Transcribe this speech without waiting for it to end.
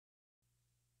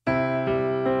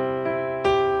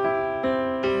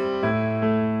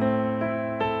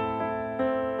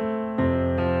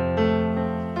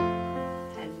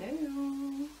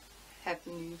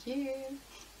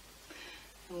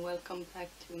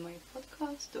my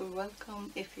podcast, or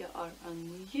welcome if you are a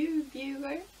new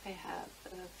viewer. I have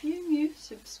a few new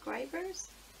subscribers.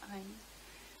 I'm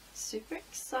super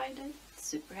excited,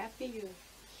 super happy you're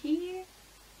here.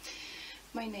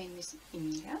 My name is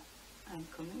Emilia. I'm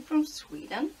coming from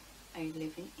Sweden. I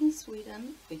live in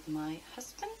Sweden with my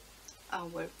husband,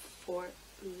 our 4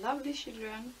 lovely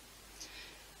children,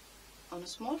 on a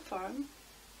small farm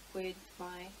with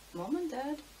my mom and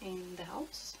dad in the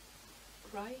house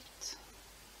right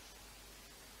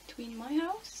between my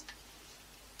house.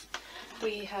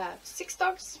 We have 6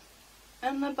 dogs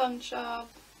and a bunch of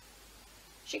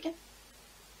chicken,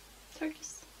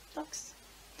 turkeys, ducks.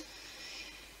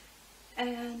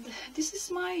 And this is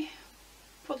my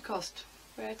podcast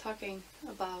where I'm talking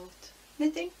about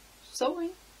knitting,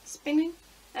 sewing, spinning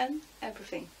and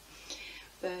everything.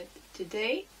 But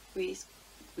today we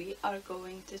are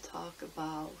going to talk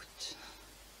about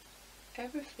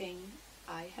everything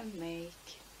I have made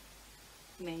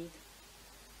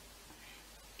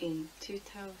in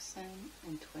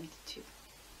 2022.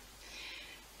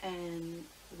 And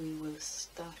we will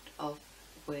start off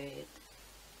with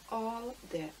all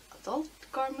the adult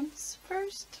garments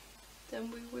first,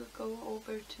 then we will go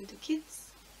over to the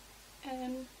kids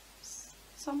and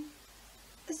some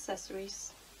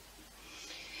accessories.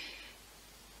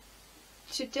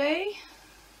 Today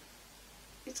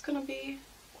it's gonna be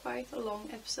quite a long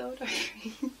episode, I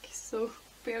think, so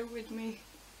bear with me.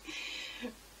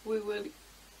 We will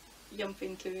jump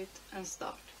into it and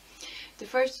start. The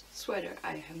first sweater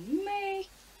I have made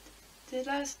the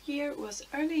last year was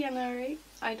early January.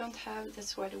 I don't have the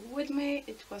sweater with me.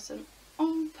 It was an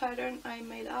own pattern I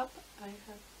made up.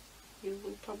 You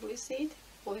will probably see it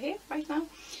over here right now.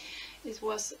 It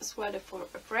was a sweater for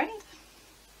a friend,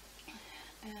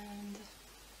 and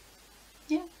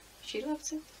yeah, she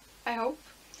loves it, I hope.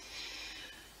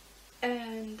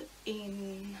 And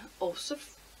in also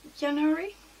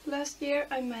January last year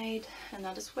I made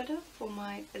another sweater for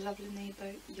my lovely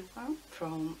neighbor Johan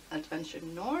from Adventure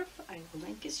North. I will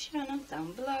link his channel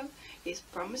down below. He's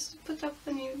promised to put up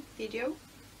a new video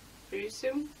very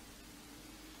soon.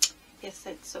 He has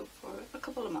said so for a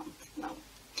couple of months now,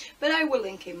 but I will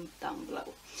link him down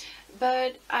below.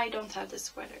 But I don't have the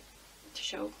sweater to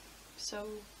show, so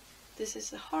this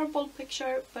is a horrible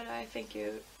picture, but I think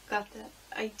you got the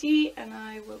idea, and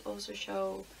I will also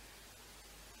show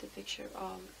the picture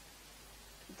of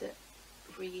the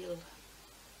real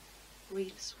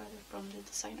sweater from the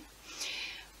designer.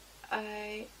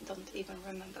 I don't even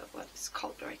remember what it's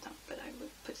called right now, but I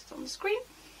will put it on the screen.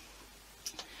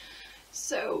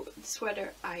 So the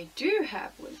sweater I do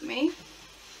have with me,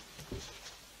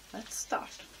 let's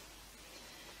start.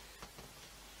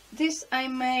 This I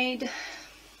made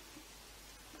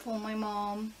for my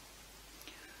mom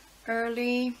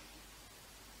early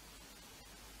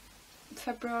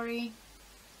February,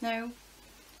 no,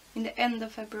 in the end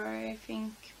of February I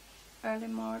think, early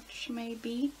March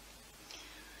maybe.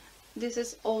 This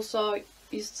is also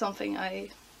something I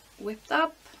whipped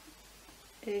up.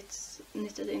 It's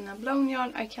knitted in a blown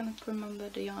yarn. I cannot remember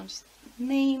the yarn's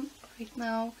name right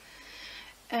now,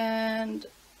 and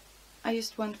I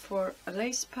just went for a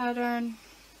lace pattern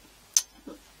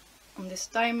on this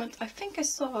diamond. I think I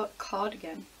saw a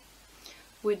cardigan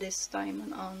with this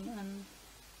diamond on and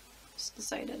just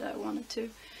decided I wanted to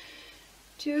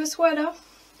do a sweater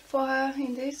for her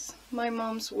in this. My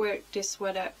mom's wear this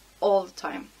sweater all the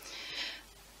time,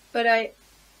 but I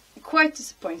quite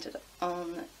disappointed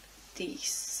on the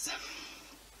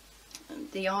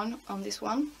yarn on this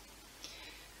one.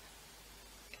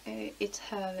 It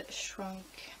have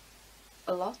shrunk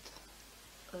a lot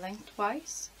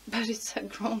lengthwise, but it's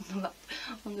grown a lot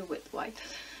on the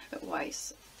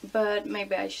width-wise. But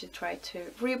maybe I should try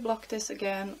to reblock this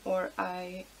again, or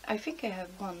I think I have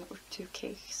 1 or 2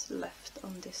 cakes left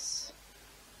on this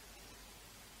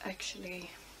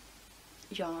actually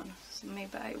yarn, so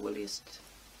maybe I will just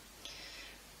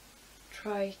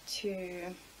try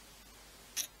to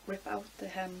rip out the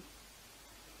hem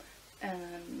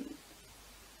and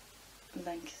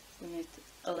lengthen it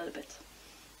a little bit.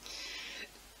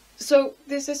 So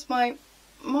this is my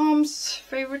mom's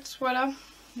favorite sweater.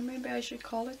 Maybe I should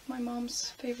call it my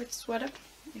mom's favorite sweater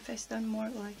if I stand more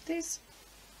like this.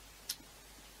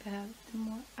 You have the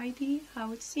more idea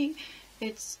how it's see.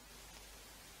 It's,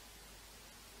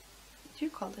 do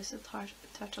you call this a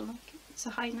turtleneck? It's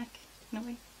a high neck in a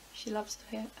way. She loves to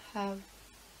have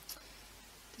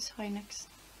these high necks,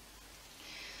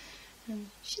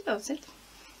 and she loves it.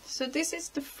 So this is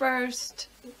the first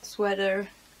sweater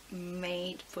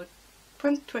made for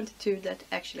 2022 that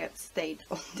actually had stayed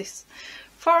on this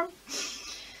farm.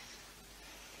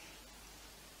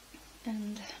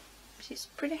 and she's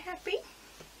pretty happy.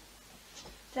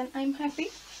 Then I'm happy.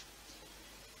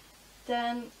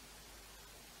 Then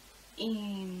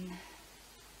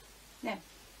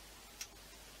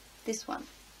this one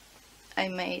I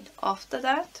made after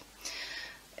that.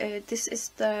 This is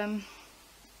the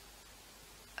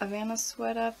Avena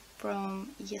sweater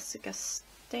from Jessica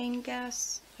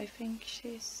Steingas. I think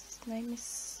his name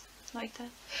is like that.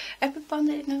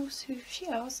 Everybody knows who she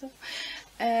is also.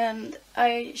 And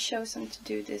I chosen to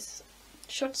do this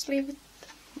short sleeve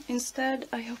instead.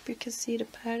 I hope you can see the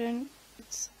pattern.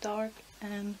 It's dark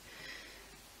and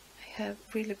I have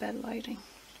really bad lighting.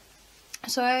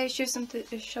 So I chosen to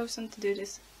do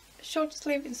this short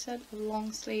sleeve instead of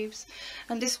long sleeves.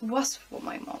 And this was for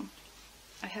my mom.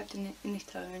 I have to knit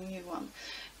her a new one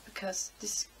because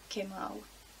this came out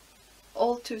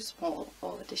all too small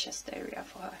over the chest area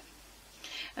for her.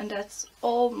 And that's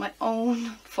all my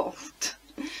own fault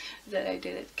that I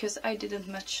did it, because I didn't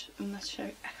match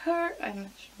her, I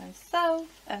matched myself,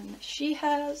 and she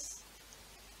has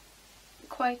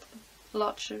quite a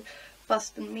larger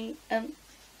bust than me, and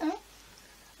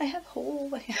I have hole.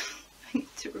 I need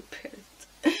to repair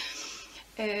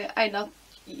it. I not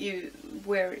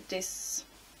wear this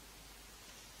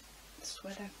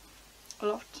sweater a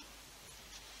lot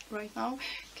right now,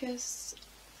 because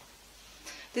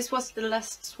this was the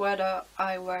last sweater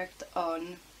I worked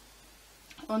on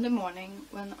the morning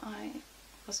when I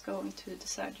was going to the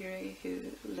surgery, who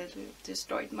literally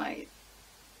destroyed my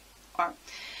arm.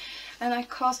 And I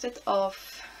cast it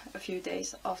off a few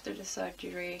days after the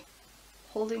surgery,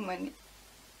 holding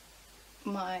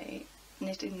my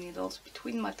knitting needles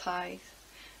between my thighs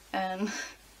and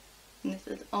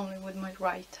knitted only with my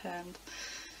right hand.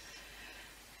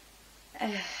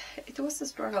 It was a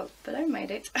struggle, but I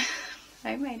made it.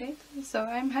 I made it, so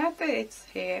I'm happy it's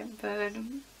here, but it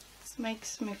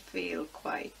makes me feel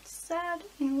quite sad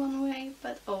in one way,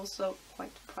 but also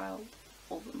quite proud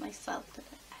over myself that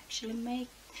I actually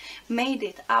made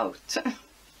it out.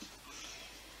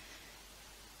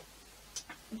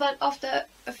 But after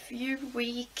a few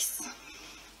weeks,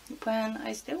 when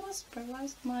I still was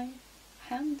paralyzed, my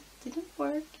hand didn't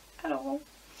work at all,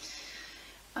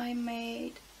 I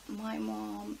made my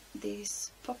mom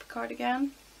this pop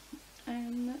cardigan.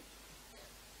 And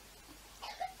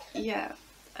yeah,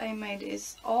 I made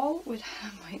this all with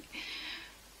my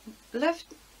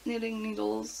left knitting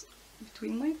needles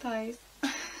between my thighs.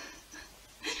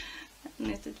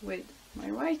 Knitted with my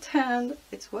right hand.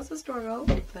 It was a struggle,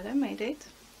 but I made it.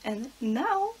 And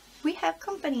now we have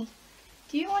company.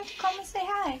 Do you want to come and say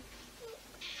hi?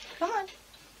 Come on.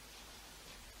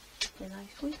 The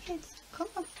nice little kids. Come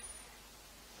on.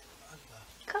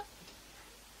 Come.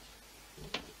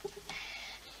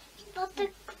 What ska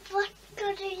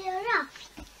du göra?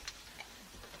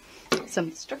 Some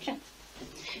instructions.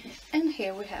 And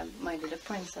here we have my little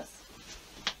princess.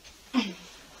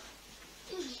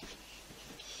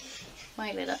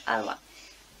 My little Alva.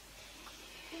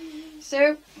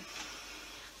 So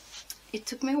it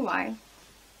took me a while,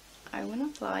 I will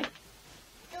not lie,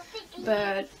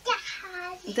 but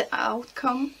the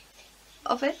outcome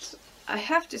of it, I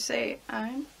have to say,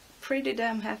 I'm pretty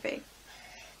damn happy.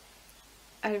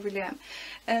 I really am.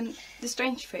 And the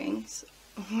strange things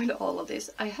with all of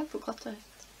this, I have forgotten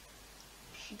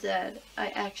that I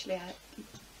actually had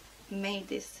made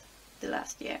this the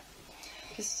last year,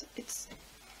 because it's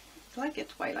like a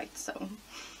Twilight Zone.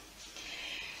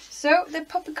 So the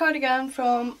poppy cardigan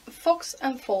from Fox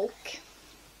and Folk.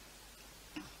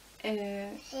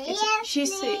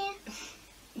 She's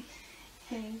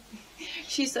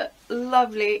a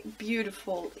lovely,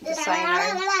 beautiful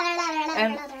designer,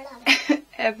 and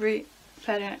every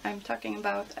pattern I'm talking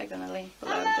about I'm gonna link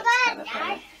below. That's have a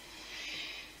pattern.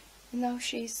 Now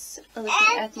she's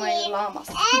looking at my llamas.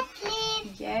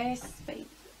 Yes, baby.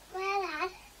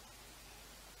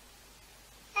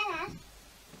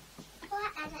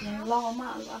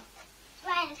 Llama, Alva.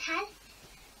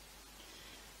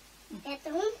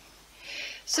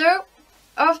 So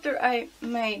after I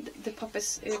made the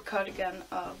poppy's cardigan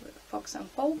of Fox and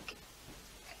Folk,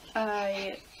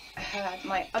 I had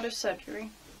my other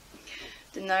surgery,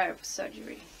 the nerve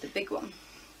surgery, the big one,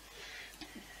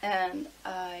 and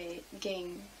I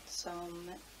gained some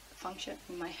function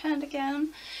in my hand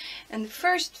again. And the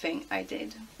first thing I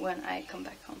did when I come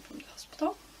back home from the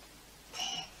hospital,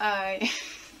 I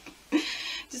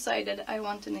decided I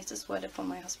want to knit a sweater for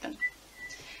my husband,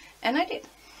 and I did.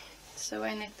 So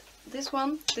I knit this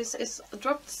one. This is a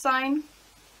drop design.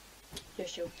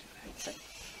 Yes,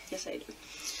 I do.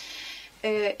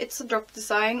 It's a drop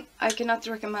design. I cannot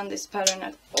recommend this pattern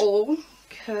at all,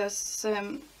 because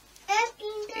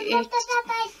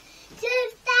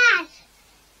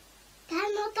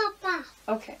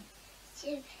Okej.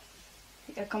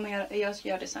 Jag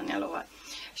gör det sen, jag lovar.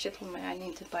 She told me I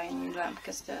need to buy a new lamp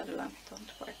because the other lamp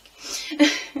don't work.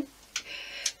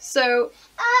 So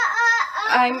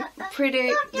I'm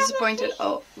pretty disappointed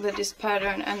with this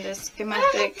pattern and the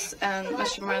schematics and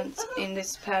measurements in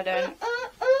this pattern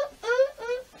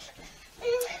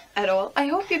at all. I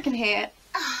hope you can hear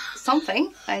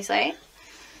something I say.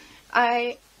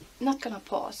 I'm not gonna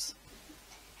pause.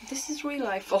 This is real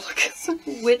life, folks,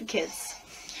 with kids.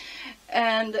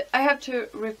 And I have to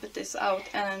rip this out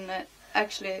and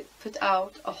actually put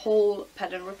out a whole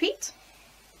pattern repeat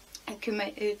and to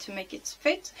make it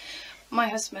fit. My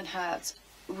husband has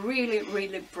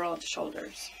really broad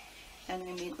shoulders, and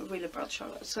I mean really broad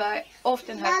shoulders, so I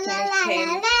often have to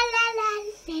knit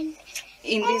him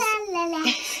in this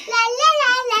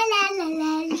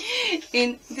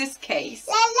in this case.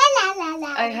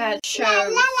 I had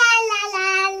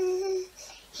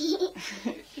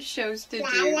shows to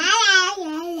do.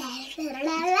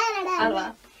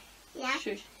 Alva,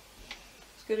 shush.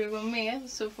 Ska du vara med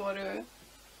så får du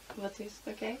vara tyst,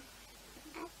 okay?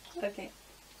 Okay.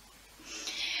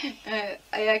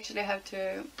 I actually have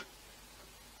to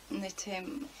knit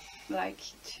him like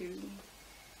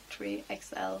 2-3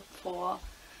 XL for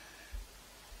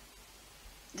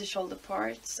the shoulder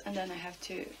parts, and then I have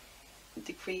to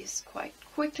decrease quite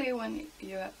quickly when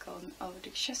you have gone over the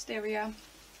chest area.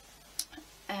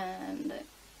 And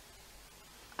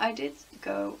I did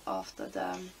go after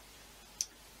the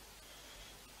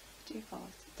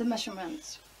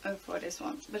measurements for this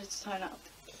one, but it's turned out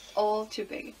all too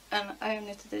big, and I have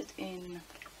knitted it in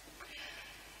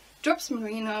drops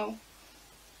merino,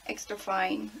 extra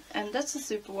fine, and that's a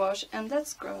superwash, and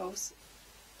that's gross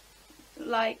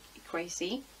like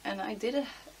crazy. And I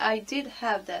did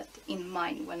have that in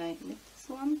mind when I knit this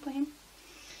one for him.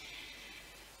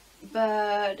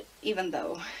 But even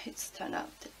though it's turned out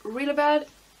really bad,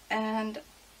 and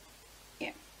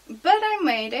yeah, but I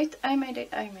made it.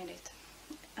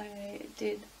 I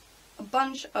did a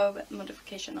bunch of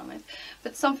modification on it,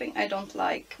 but something I don't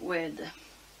like with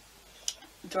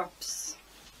drops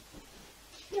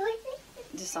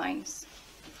designs,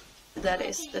 that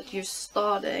is that you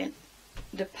started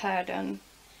the pattern.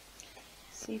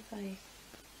 See if I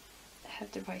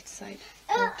have the right side.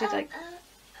 Or did I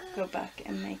go back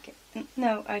and make it?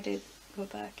 No, I did go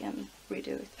back and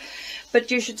redo it.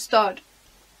 But you should start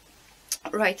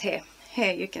right here.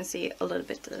 Here you can see a little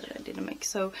bit that I didn't make.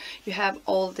 So you have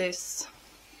all this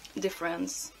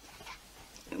difference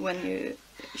when you're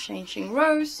changing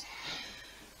rows,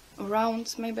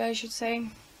 rounds maybe I should say,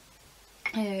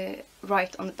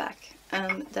 right on the back.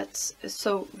 And that's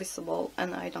so visible,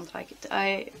 and I don't like it.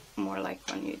 I more like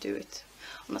when you do it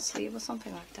on a sleeve or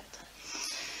something like that.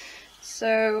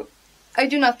 So I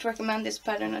do not recommend this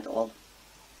pattern at all.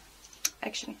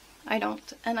 Actually, I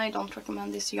don't. And I don't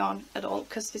recommend this yarn at all,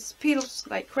 because this peels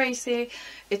like crazy.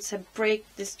 It's a break.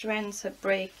 The strands have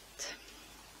breaked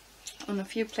on a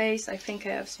few places. I think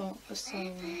I have some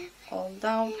all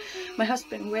down. My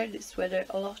husband wears this sweater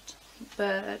a lot,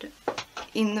 but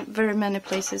in very many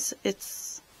places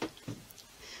it's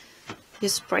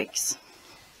just breaks.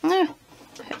 I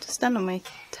have to stand on my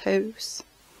toes.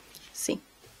 See,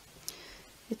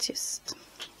 it's just,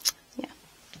 yeah,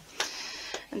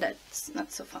 and that's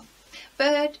not so fun.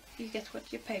 But you get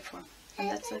what you pay for, and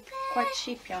that's a quite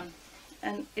cheap yarn.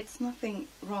 And it's nothing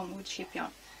wrong with cheap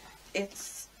yarn.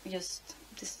 It's just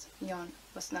this yarn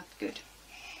was not good.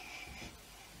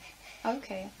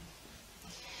 Okay.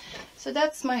 So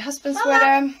that's my husband's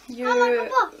sweater.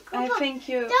 I think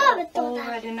you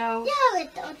already know.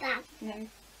 No.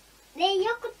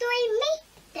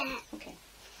 Okay.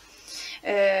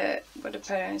 What the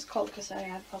pattern is called, because I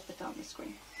have popped it on the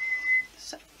screen.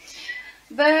 So,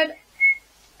 but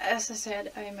as I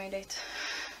said, I made it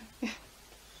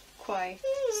quite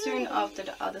soon after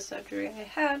the other surgery I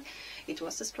had. It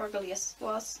was a struggle, yes it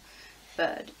was,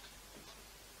 but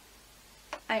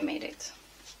I made it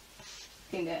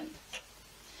in the end.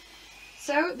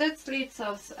 So that leads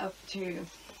us up to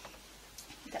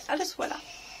the other sweater,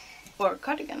 or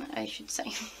cardigan I should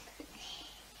say.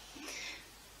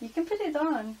 You can put it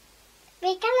on.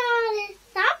 Vi kan ha det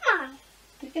samman.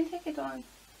 You can take it on.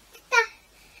 Titta,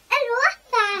 en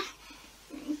låta.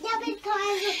 Jag vill ta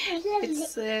en.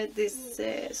 It's this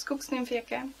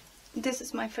skogsnymfeka. This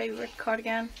is my favorite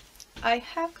cardigan. I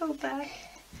have go back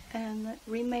and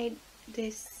remade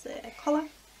this collar,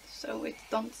 so it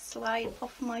don't slide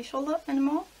off my shoulder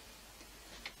anymore.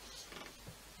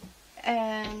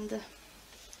 And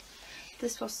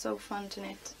this was so fun to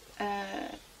knit.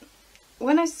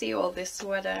 when I see all this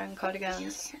sweater and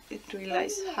cardigans, it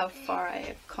realizes how far I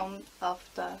have come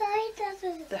after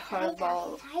the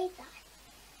horrible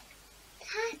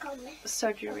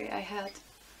surgery I had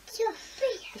the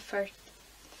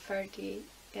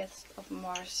 30th of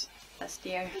March last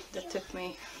year. That took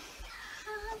me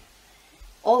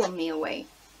all of me away,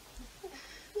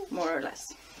 more or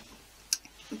less.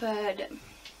 But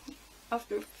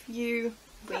after a few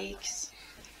weeks,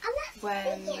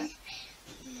 when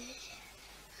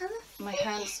my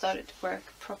hands started to work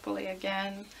properly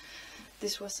again,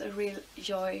 this was a real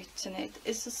joy to knit.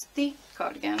 It's a stick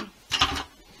cardigan.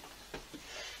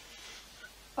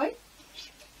 Oi.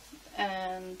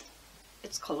 And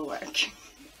it's color work.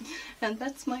 And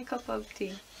that's my cup of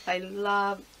tea. I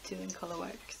love doing color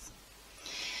works.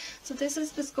 So this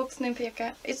is the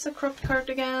Skogsnymphiaka. It's a cropped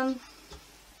cardigan.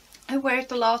 I wear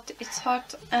it a lot. It's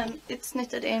hot and it's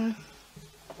knitted in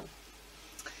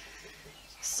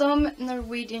some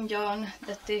Norwegian yarn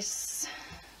that this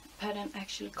pattern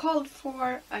actually called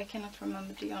for. I cannot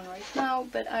remember the yarn right now,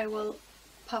 but I will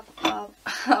I'll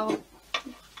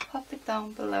pop it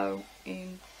down below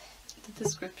in the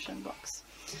description box.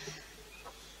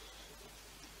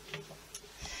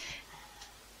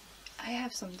 I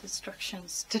have some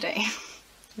distractions today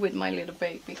with my little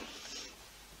baby.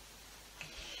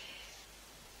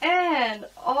 And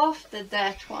after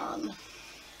that one,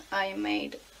 I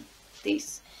made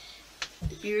this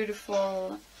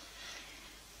beautiful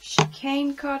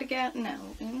chicane cardigan,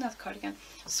 no, not cardigan,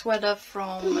 sweater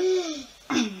from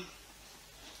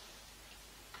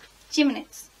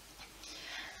Knits.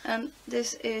 And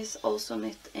this is also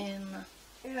knit in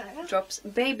Drops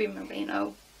Baby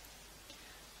Merino,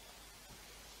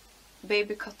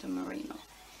 baby cotton merino.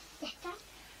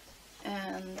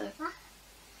 And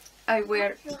I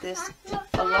wear this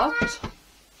a lot,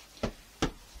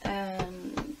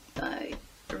 and I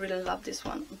really love this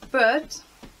one. But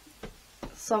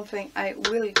something I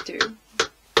will do,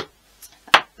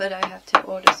 but I have to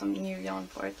order some new yarn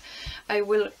for it. I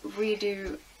will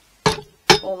redo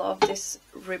all of this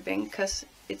ribbing because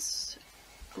it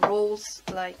rolls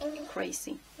like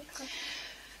crazy.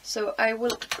 So I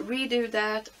will redo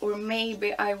that, or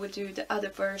maybe I will do the other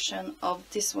version of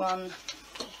this one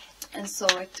and sew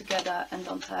it together and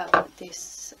don't have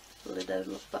this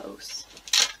little bows.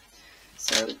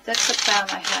 So that's the plan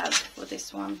I have for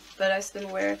this one, but I still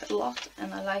wear it a lot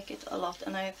and I like it a lot,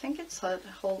 and I think it's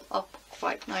hold up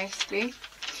quite nicely.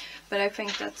 But I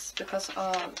think that's because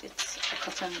it's a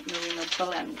cotton merino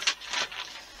blend.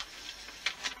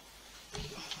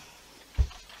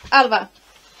 Alva,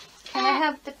 can I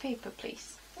have the paper,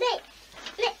 please?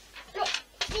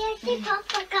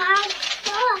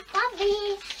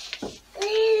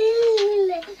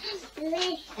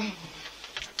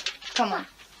 Come on.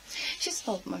 She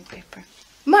stole my paper.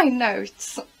 My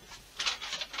notes.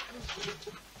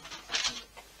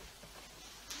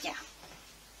 Yeah.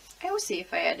 I will see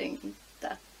if I add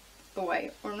that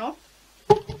away or not.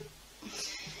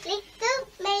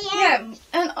 Yeah,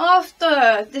 and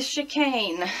after the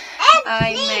chicane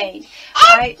I made,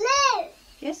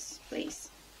 yes, please.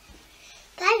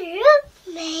 You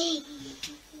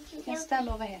can stand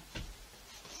over here.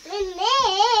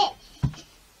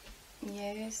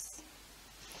 Yes.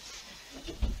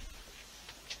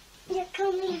 You're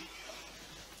coming.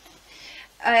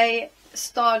 I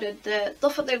started the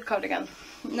daffodil cardigan.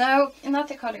 No, not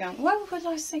the cardigan. Why would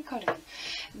I say cardigan?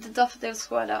 The daffodil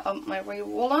sweater of my real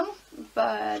woolen,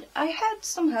 but I had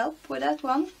some help with that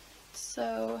one.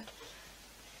 So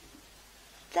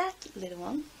that little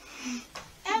one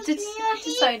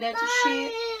decided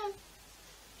she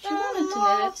wanted to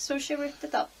knit it, so she ripped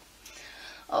it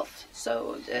off.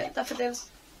 So the daffodil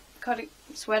cardigan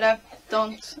sweater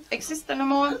don't exist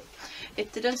anymore.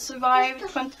 It didn't survive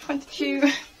 2022.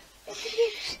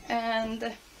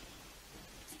 And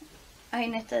I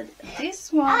knitted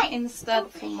this one instead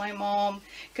for my mom,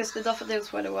 because the daffodil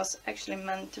sweater was actually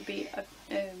meant to be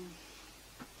a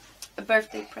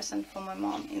birthday present for my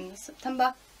mom in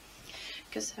September,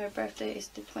 because her birthday is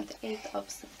the 28th of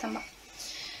September.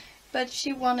 But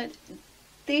she wanted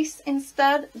this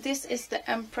instead. This is the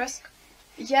Empress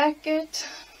jacket.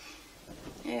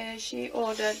 She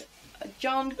ordered a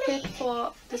yarn kit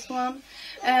for this one,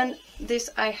 and this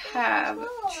I have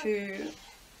to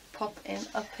pop in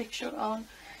a picture on.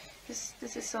 This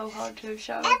is so hard to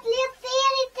show.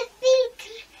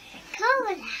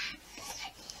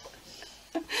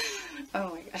 Oh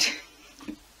my god.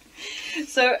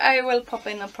 So I will pop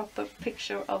in a proper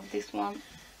picture of this one,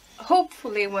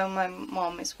 hopefully when my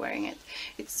mom is wearing it.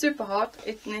 It's super hot.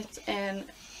 It knits, and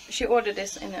she ordered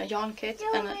this in a yarn kit,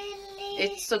 and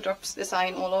it's a drops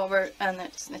design all over, and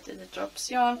it's knitted in drops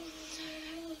yarn.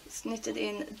 It's knitted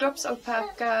in drops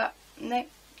alpaca,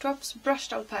 drops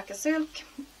brushed alpaca silk,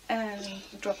 and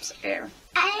drops air.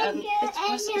 And it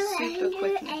was a super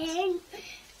quick knit.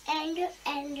 And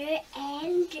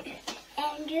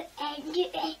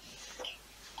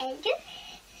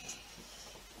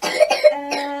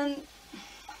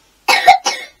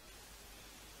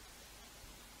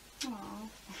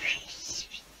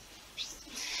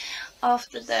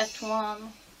after that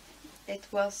one, it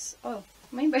was, oh,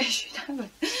 maybe I should have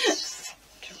it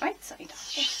the right side up.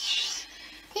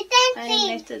 I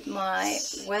knitted my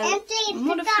well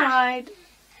modified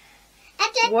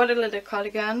water leather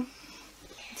cardigan.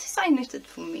 This I knitted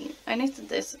for me. I knitted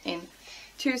this in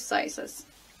 2 sizes.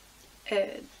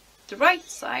 The right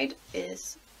side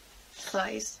is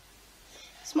size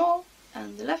small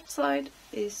and the left side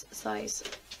is size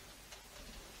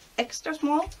extra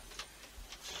small.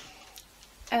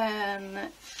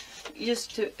 And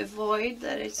just to avoid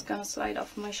that it's gonna slide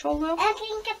off my shoulder.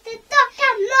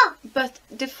 But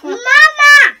the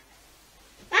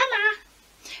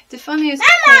the funniest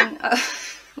thing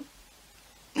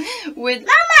with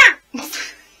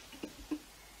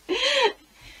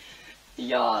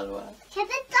ja, Alva. Kan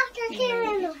du docka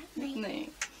killen åt mig? Nej.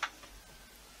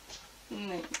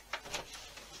 Nej.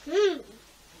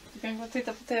 Du kan få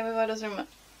titta på TV i vardagsrummet.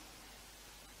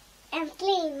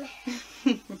 Äntligen.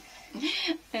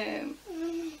 Äntligen.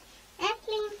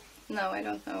 No, I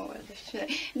don't know what this should.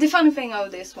 The funny thing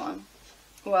of this one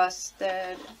was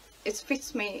that it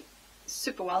fits me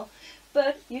super well,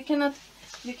 but you cannot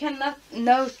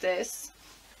notice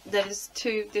that it's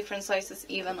 2 different sizes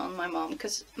even on my mom,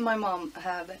 because my mom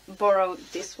have borrowed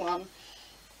this one,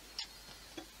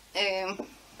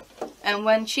 and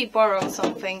when she borrows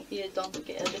something you don't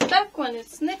get it back when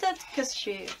it's knitted, because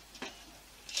she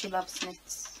loves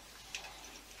knits.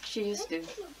 She used to,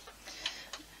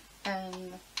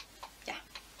 and yeah,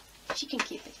 she can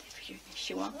keep it if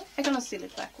she wants. I'm gonna steal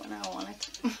it back when I want it.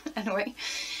 Anyway,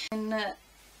 in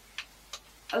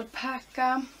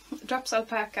alpaca, drops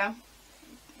alpaca,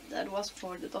 that was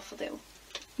for the daffodil.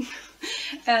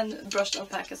 And brushed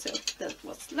alpaca silk that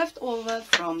was left over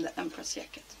from the Empress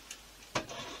jacket.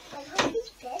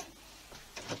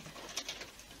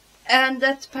 And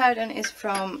that pattern is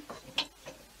from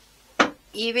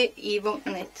Evo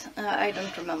Knit. I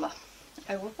don't remember.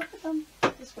 I will put it on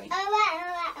this way.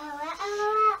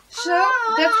 So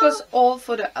that was all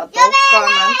for the adult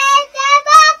garments.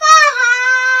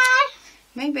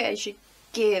 Maybe I should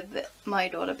give my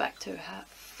daughter back to her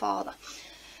father.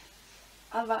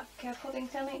 Alva, kan jag få din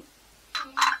klänning?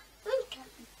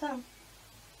 Den.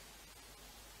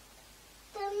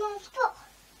 Den måste på.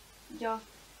 Ja.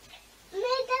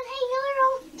 Nej, den hänger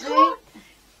runt på.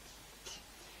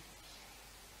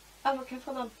 Alva, kan jag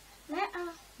få den? Nej.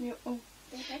 Oh.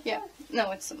 Yeah,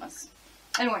 no, it's a mess.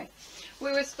 Anyway,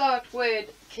 we will start with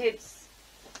kids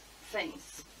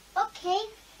things. Okej,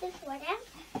 du får den.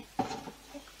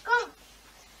 Let's go.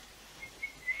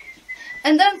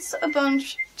 And that's a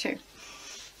bunch too.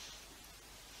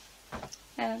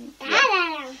 And Där yeah.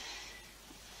 är den.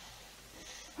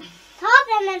 Ta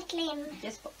den äntligen.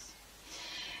 Yes, box.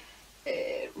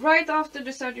 Right after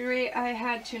the surgery, I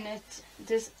had to knit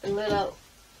this little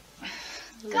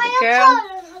Kan jag girl ta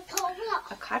den här tavlan?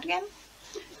 a cardigan.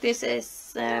 This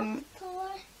is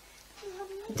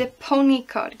the pony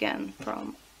cardigan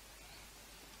from.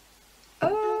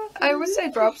 I would say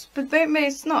drops, but maybe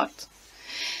it's not.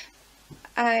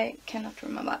 I cannot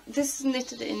remember. This is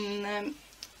knitted in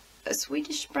a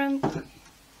Swedish brand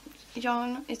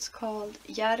yarn. It's called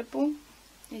Järbo.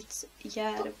 It's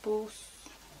Järbo's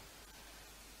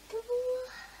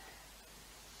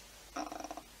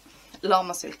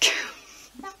llama silk.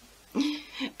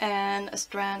 And a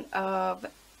strand of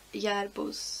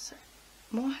Järbo's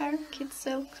mohair, kid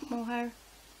silk mohair.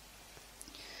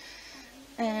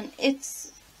 And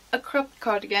it's a cropped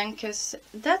cardigan because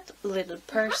that little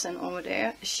person over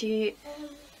there, she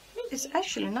is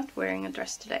actually not wearing a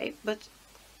dress today, but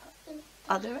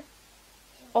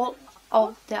all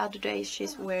of the other days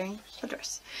she's wearing a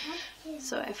dress.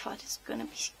 So I thought it's gonna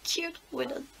be cute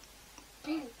with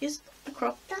just a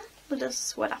crop with a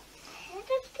sweater.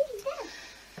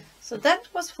 So that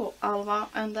was for Alva,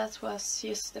 and that was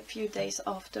just a few days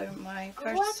after my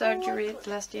first surgery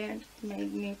last year. It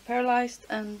made me paralyzed,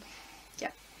 and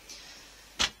yeah.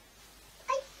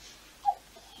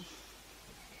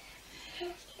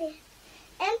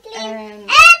 And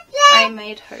I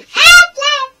made her shoes.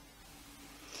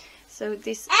 So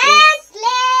this is...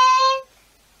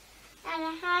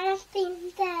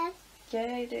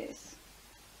 Yeah, it is.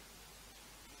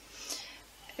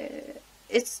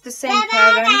 it's the same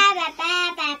pattern,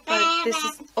 but this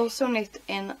is also knit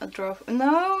in a drop.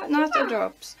 No, not a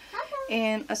drops.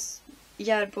 In a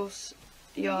Järbos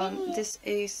yarn. This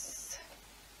is,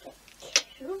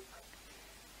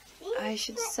 I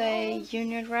should say,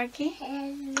 Junior Raggy,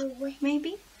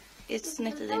 maybe. It's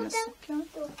knitted in a sock yarn.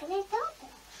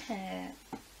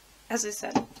 As I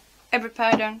said, every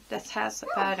pattern that has a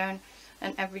pattern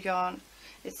and every yarn,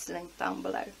 it's linked down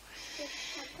below.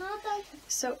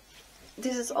 So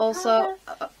this is also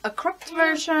a cropped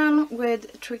version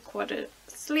with 3/4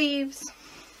 sleeves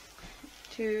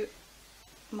to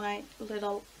my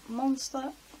little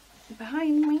monster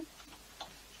behind me.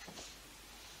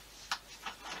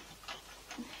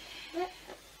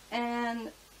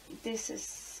 And this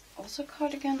is also a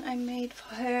cardigan I made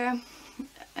for her.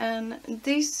 And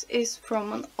this is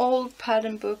from an old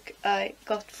pattern book I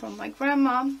got from my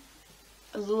grandma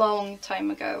a long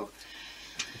time ago.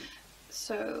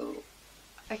 So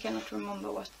I cannot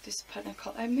remember what this pattern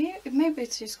called. Maybe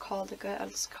it's just called the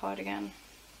girl's cardigan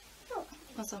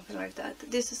or something like that.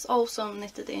 This is also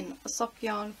knitted in a sock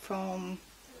yarn from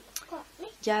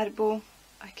Järbo.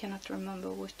 I cannot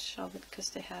remember which of it because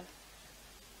they have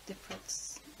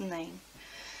different name.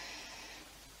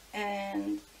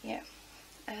 And yeah,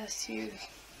 as you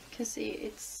can see,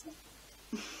 it's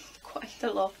quite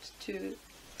a lot to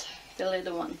the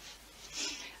little one.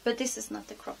 But this is not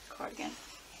the cropped cardigan.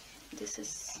 This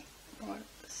is more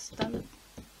standard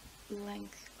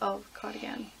length of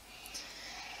cardigan.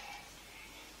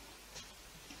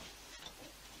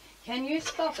 Can you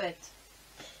stop it?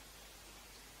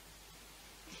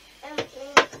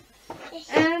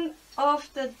 And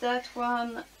after that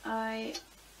one,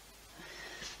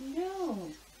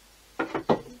 no,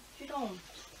 you don't.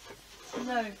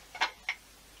 No.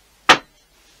 I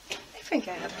think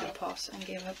I have to pause and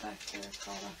give her back to her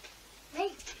father.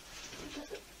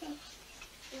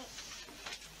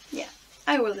 Yeah,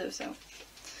 I will do so.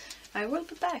 I will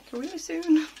be back really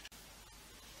soon.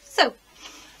 So,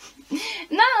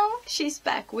 now she's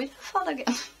back with her father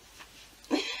again.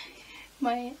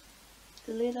 My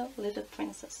little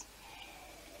princess.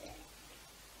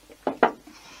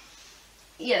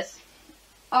 Yes,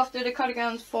 after the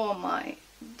cardigans for my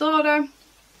daughter,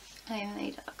 I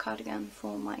made a cardigan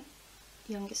for my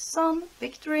youngest son,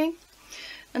 Victory.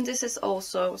 And this is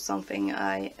also something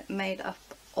I made up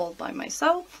all by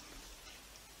myself.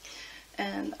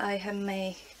 And I have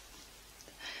made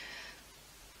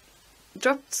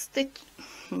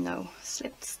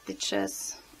slipped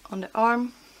stitches on the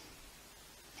arm,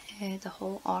 the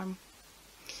whole arm.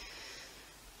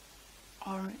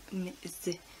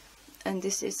 And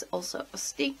this is also a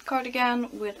steeped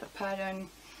cardigan with a pattern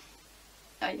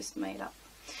I just made up.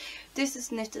 This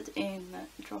is knitted in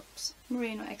drops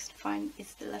merino extra fine.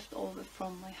 It's the leftover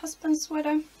from my husband's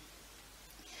sweater.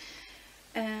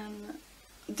 And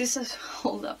this has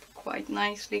held up quite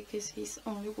nicely because he's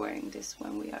only wearing this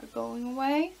when we are going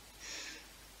away.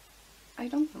 I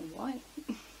don't know why.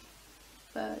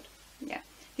 But yeah,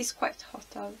 he's quite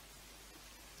hot out.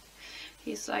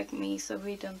 He's like me, so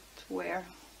he don't wear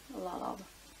a lot of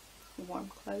warm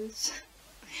clothes.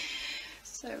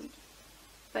 So,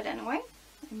 but anyway,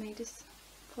 I made this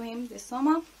for him this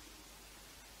summer.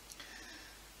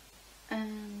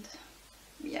 And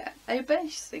yeah, I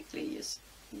basically just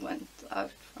went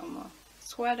out from a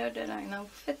sweater that I now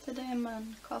fitted him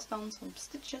and cast on some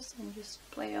stitches and just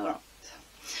play around.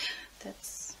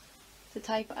 That's the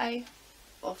type I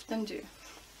often do.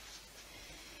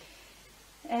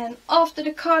 And after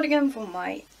the cardigan for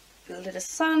my little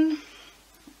son,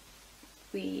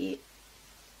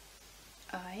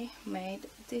 I made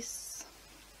this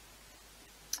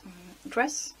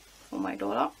dress for my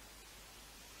daughter.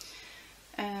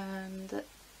 And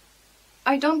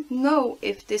I don't know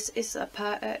if this is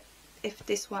if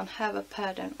this one have a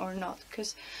pattern or not,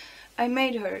 because I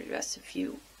made her a dress a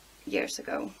few years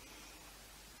ago,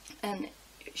 and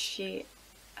she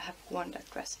have worn that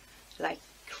dress like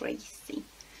crazy.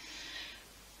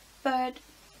 But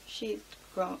she's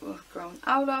grown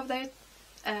out of it,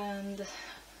 and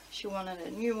she wanted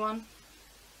a new one.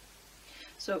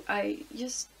 So I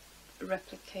just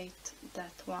replicate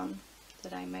that one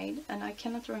that I made, and I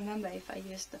cannot remember if I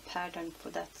used the pattern for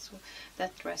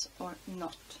that dress or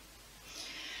not.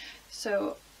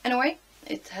 So anyway,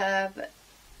 it have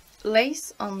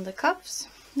lace on the cuffs.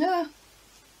 Yeah.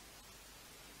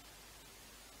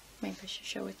 Maybe I should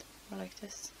show it more like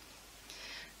this.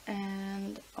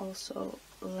 And also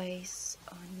lace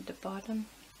on the bottom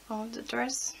of the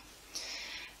dress.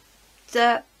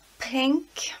 The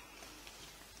pink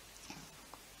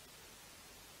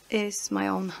is my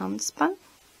own handspun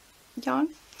yarn,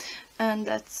 and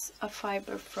that's a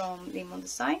fiber from Limon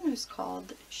Design, who's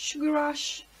called Sugar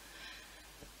Rush,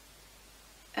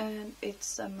 and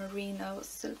it's a merino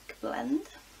silk blend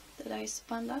that I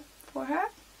spun up for her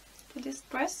for this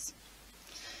dress.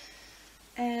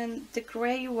 And the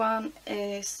grey one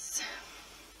is,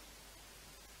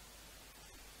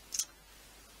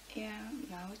 yeah,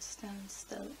 now it stands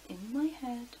still in my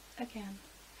head again.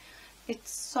 It's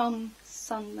some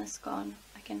Sunless Gone.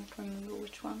 I can't remember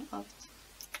which one of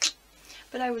it,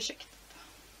 but I will check it.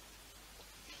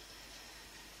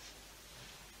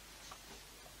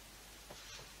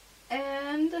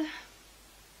 And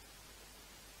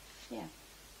yeah,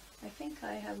 I think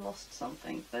I have lost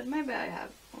something, but maybe I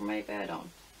have, or maybe I don't.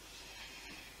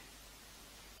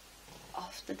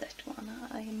 After that one,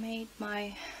 I made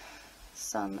my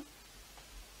son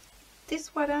this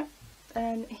sweater,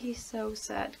 and he's so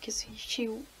sad because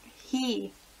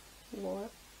he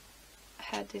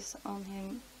had this on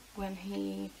him when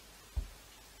he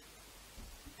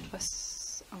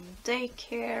was on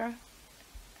daycare,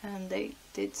 and they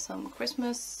did some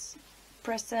Christmas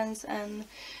presents and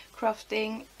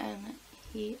crafting, and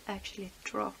he actually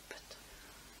dropped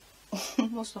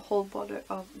almost a whole bottle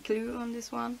of glue on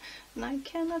this one, and I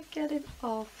cannot get it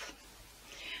off.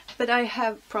 But I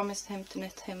have promised him to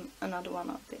knit him another one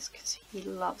of this because he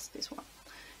loves this one.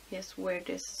 He has wear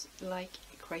this like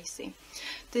crazy.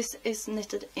 This is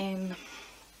knitted in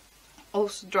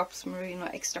also Drops Merino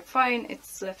Extra Fine.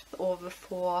 It's left over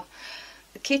for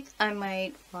the kit I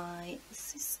made my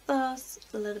sister's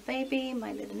little baby,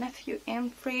 my little nephew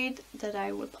Enfried, that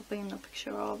I will pop in a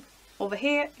picture of over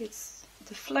here. It's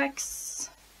the flex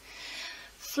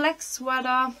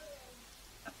sweater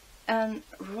and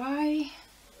rye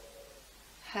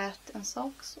hat and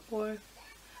socks, or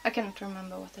I cannot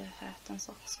remember what the hat and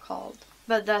socks called,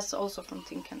 but that's also from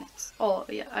Tinka Knits. Oh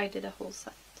yeah, I did a whole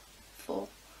set for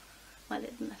my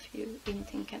little nephew in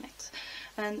Tinka Knits.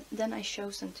 And then I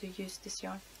chosen to use this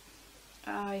yarn.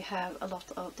 I have a lot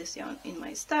of this yarn in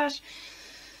my stash.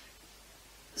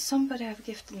 Somebody have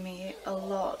gifted me a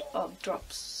lot of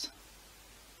Drops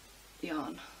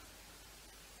yarn.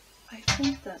 I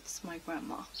think that's my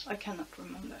grandma. I cannot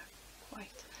remember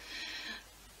quite.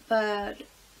 But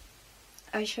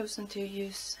I chosen to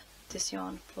use this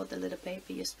yarn for the little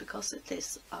baby just because it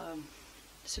is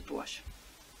superwash.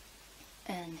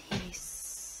 And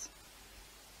he's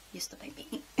just a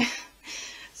baby.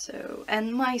 So,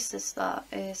 and my sister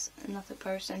is another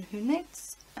person who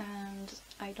knits, and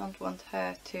I don't want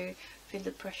her to feel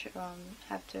the pressure on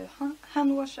have to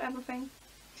hand wash everything.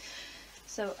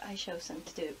 So I chosen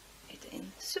to do it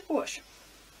in superwash.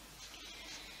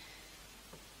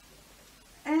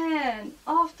 And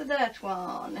after that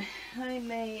one, I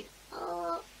made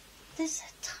this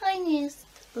tiniest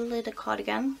little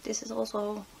cardigan. This is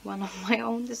also one of my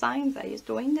own designs. I just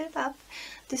doing it up.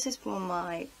 This is for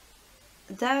my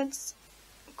dad's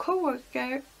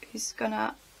co-worker who's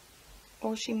gonna,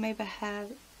 or she maybe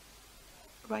have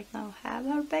right now have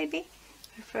her baby,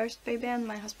 her first baby, and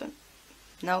my husband,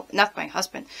 no, not my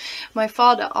husband, my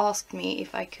father asked me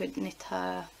if I could knit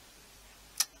her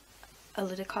a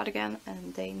little cardigan,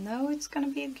 and they know it's gonna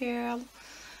be a girl.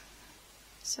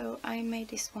 So I made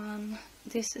this one.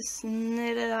 This is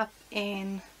knitted up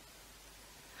in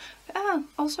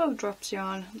also Drops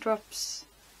yarn, Drops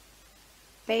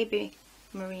baby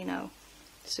merino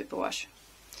superwash.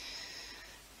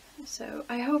 So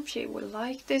I hope she will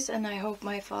like this, and I hope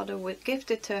my father will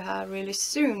gift it to her really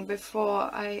soon. Before,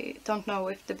 I don't know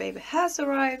if the baby has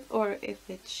arrived or if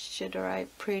it should arrive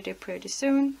pretty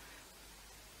soon,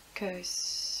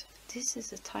 because this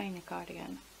is a tiny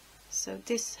cardigan. So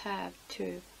this have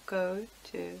to go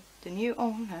to the new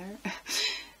owner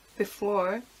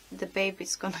before the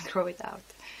baby's gonna grow it out,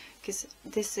 because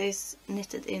this is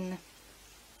knitted in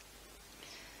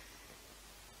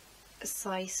a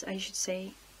size, I should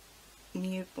say,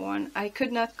 newborn. I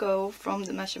could not go from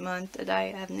the measurement that I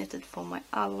have knitted for my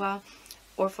Alva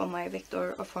or for my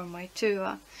Victor or for my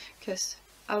Tuva, because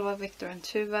Alva, Victor and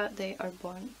Tuva, they are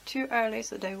born too early,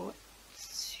 so they were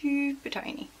super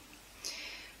tiny.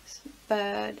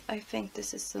 But I think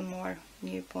this is a more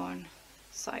newborn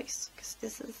size, because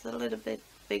this is a little bit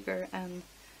bigger, and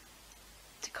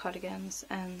the cardigans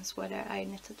and sweater I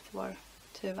knitted for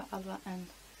Tuva, Alva and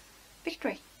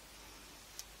Victory.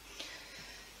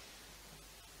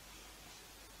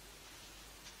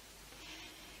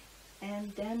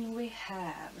 And then we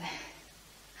have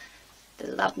the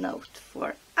love note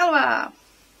for Alva.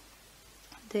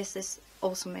 This is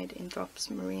also made in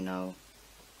Drops merino,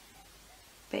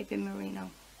 baby merino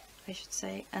I should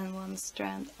say, and one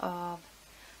strand of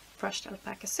brushed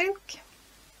alpaca silk.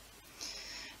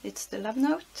 It's the love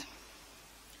note.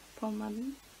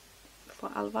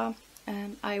 for Alva,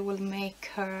 and I will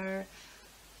make her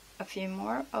a few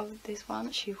more of this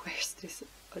one. She wears this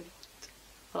a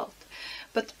lot.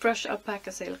 But brushed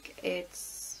alpaca silk,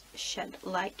 it's shed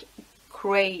like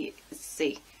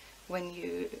crazy when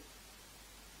you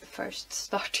first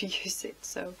start to use it.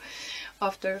 So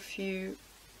after a few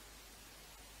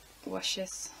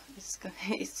washes, it's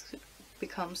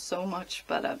become so much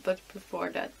better. But before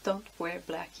that, don't wear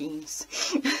black jeans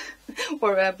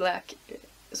or a black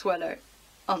sweater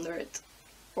under it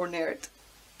or near it,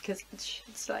 because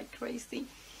it's like crazy.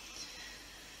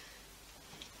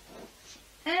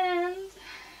 And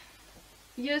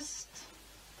just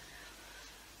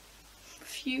a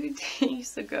few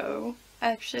days ago,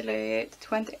 actually the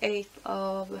 28th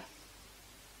of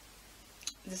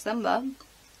December,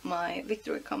 my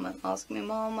Victory come and asked me,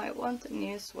 "Mom, I want a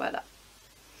new sweater."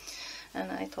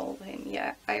 And I told him,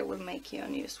 yeah, I will make you a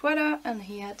new sweater. And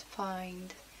he had to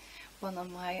find one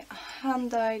of my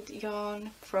hand-dyed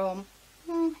yarn from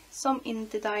some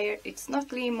indie dyer. It's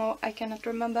not Limo, I cannot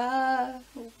remember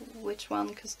which one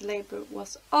because the label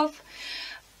was off,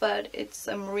 but it's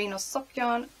a merino sock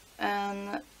yarn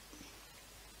and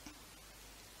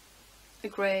a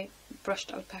grey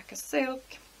brushed alpaca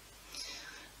silk.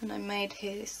 And I made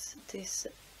this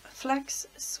flax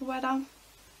sweater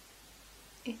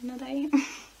in a day.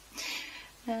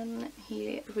 And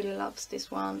he really loves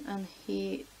this one, and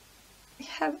he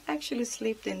have actually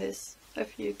slept in this a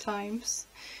few times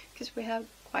because we have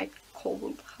quite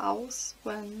cold house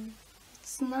when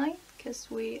it's night, because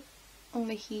we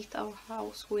only heat our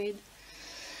house with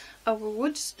our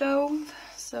wood stove.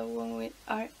 So when we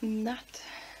are not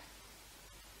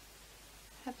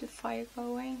have the fire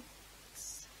going,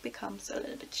 it becomes a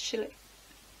little bit chilly.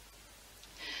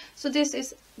 So this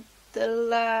is the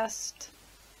last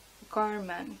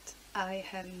garment I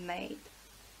have made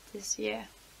this year.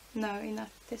 No, not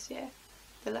this year,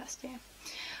 the last year.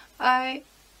 I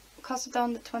cast it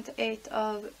on the 28th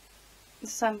of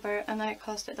December, and I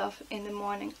cast it off in the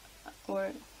morning,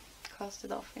 or cast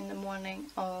it off in the morning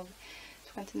of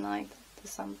 29th of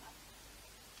December.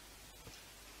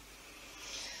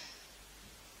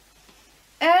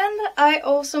 And I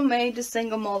also made the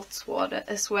single malt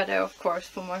sweater, of course,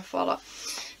 for my father,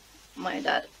 my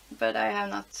dad, but I have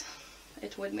not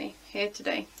it with me here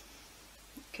today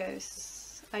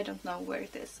because I don't know where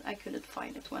it is. I couldn't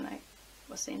find it when I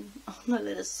was on a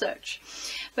little search,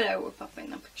 but I will pop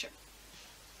in a picture.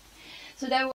 So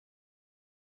that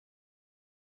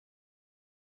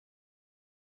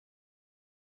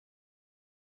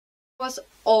was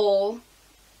all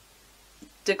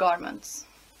the garments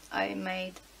I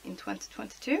made in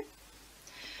 2022,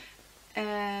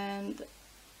 and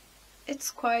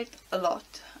it's quite a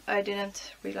lot. I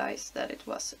didn't realize that it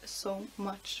was so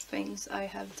much things I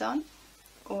have done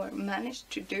or managed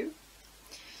to do.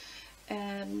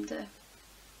 And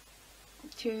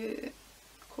to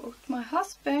quote my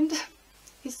husband,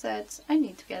 he said, "I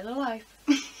need to get a life."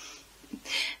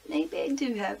 Maybe I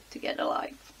do have to get a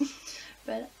life,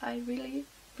 but I really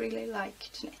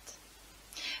like to knit.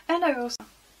 And I also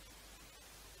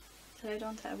that I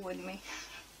don't have with me.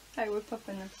 I will pop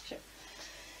in a picture.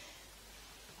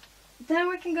 Then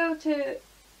we can go to,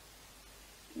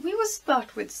 we will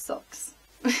start with socks,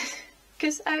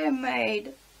 because I have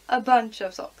made a bunch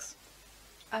of socks.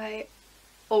 I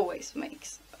always make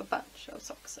a bunch of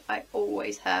socks. I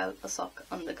always have a sock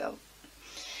on the go.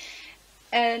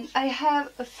 And I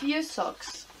have a few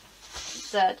socks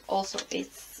that also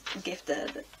is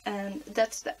gifted, and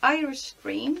that's the Irish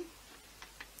Dream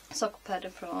sock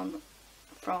pattern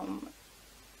from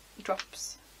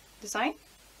Drops Design.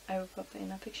 I will pop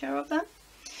in a picture of them.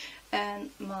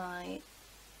 And my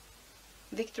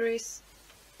Victory's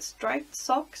striped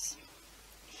socks,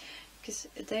 because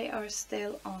they are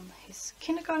still on his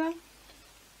kindergarten.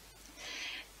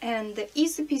 And the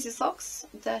Easy Peasy socks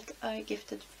that I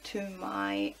gifted to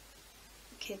my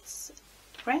kids'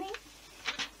 granny.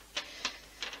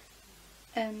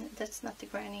 And that's not the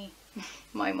granny,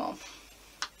 my mom.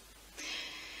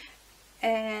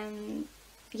 And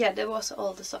yeah, there was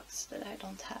all the socks that I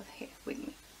don't have here with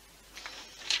me.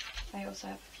 I also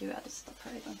have a few other stuff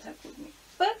I don't have with me.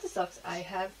 But the socks I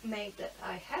have made that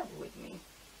I have with me.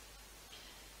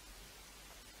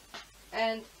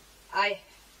 And I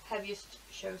have just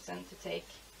chosen to take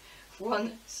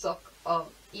one sock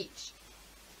of each.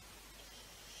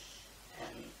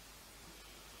 And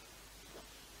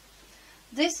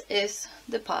this is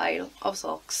the pile of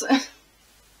socks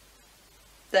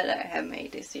that I have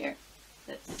made this year.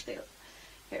 That's still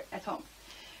here at home.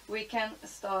 We can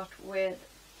start with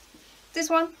this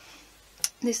one.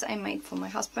 This I made for my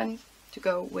husband to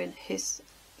go with his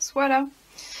sweater.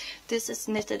 This is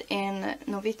knitted in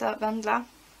Novita Vendla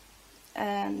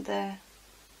and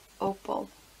opal.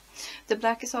 The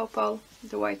black is opal,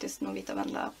 the white is Novita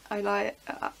Vendla.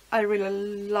 I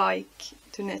really like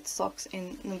to knit socks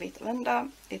in Novita Vendla.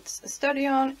 It's a sturdy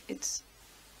yarn, it's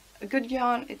a good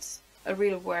yarn, it's a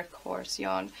real workhorse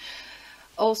yarn.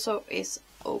 Also is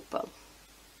opal.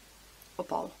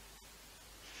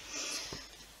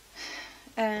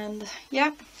 And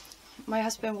yeah, my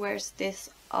husband wears this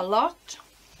a lot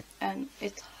and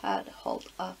it had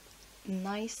held up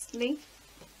nicely,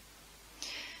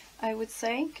 I would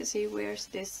say, because he wears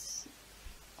this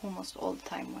almost all the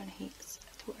time when he's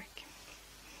at work.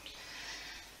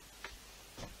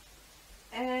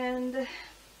 And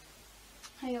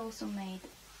I also made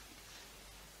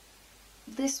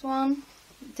this one.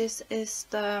 This is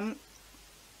the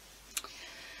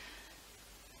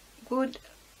wood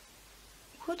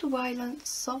violent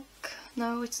sock.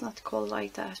 No, it's not called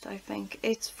like that, I think.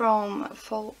 It's from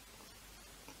Fox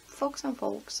and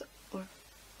Folks, or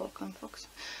Folk and Fox,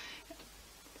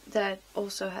 that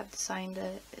also have designed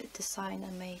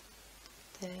and made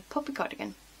the poppy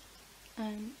cardigan.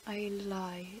 And I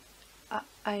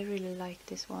really like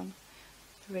this one.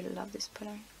 I really love this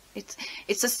pattern.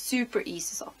 It's a super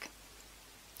easy sock.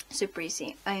 Super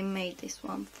easy. I made this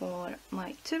one for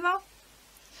my Tuva,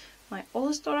 my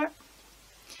oldest daughter.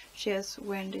 She has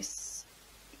worn this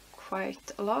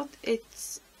quite a lot. I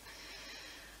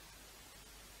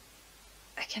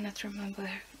cannot remember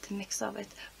the mix of it,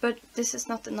 but this is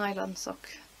not a nylon sock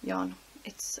yarn.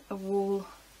 It's a wool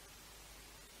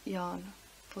yarn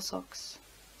for socks,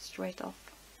 straight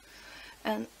off.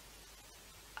 And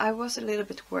I was a little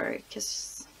bit worried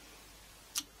because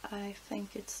I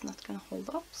think it's not gonna hold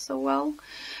up so well,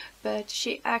 but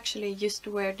she actually used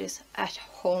to wear this at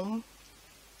home,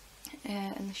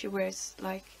 and she wears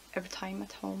like every time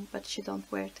at home, but she don't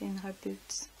wear it in her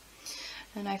boots,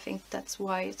 and I think that's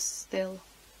why it's still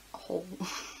whole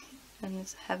and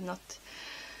it have not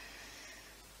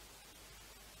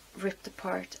ripped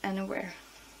apart anywhere.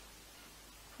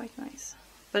 Quite nice,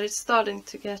 but it's starting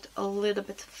to get a little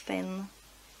bit thin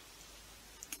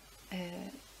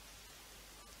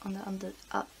on the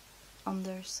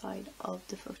underside of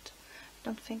the foot. I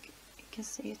don't think you can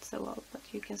see it so well, but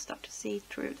you can start to see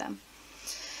through them.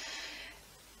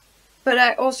 But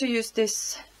I also use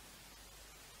this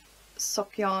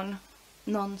sock yarn,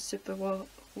 non-nylon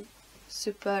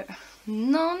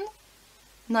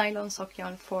sock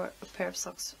yarn for a pair of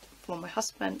socks for my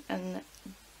husband, and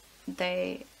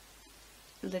they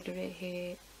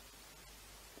literally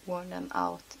wore them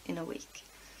out in a week.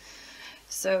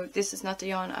 So this is not a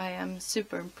yarn I am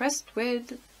super impressed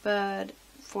with, but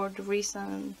for the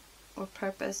reason or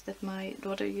purpose that my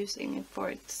daughter using it for,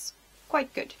 it's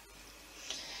quite good.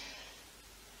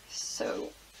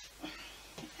 So,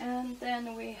 and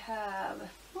then we have,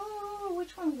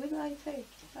 which one will I take?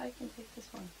 I can take this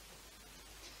one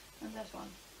and that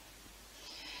one.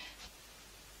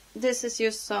 This is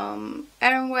just some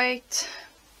Aran weight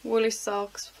woolly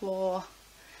socks for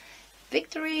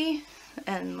Victory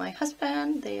and my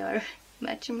husband. They are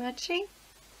matchy.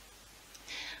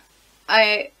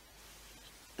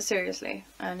 Seriously,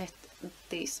 I knit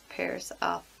these pairs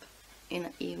up in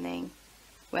an evening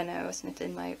when I was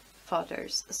knitting my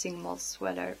father's single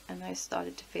sweater, and I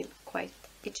started to feel quite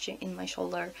itchy in my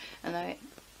shoulder, and I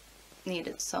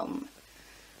needed some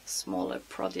smaller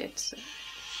projects.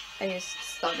 I just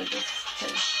started this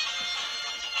too.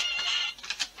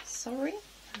 Sorry,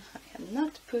 I have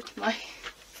not put my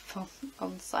phone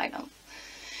on silent.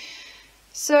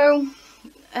 So,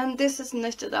 and this is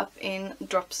knitted up in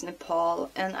Drops Nepal,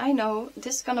 and I know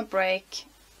this is gonna break,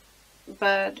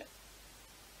 but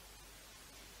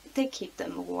they keep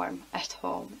them warm at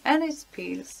home, and it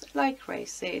peels like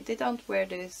crazy. They don't wear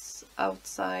this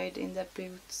outside in their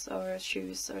boots or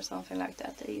shoes or something like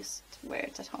that. They just wear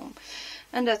it at home,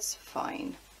 and that's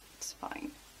fine. It's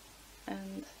fine,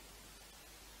 and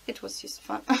it was just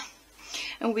fun.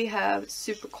 And we have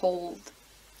super cold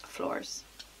floors.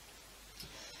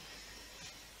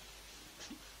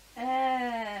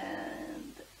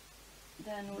 And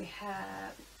then we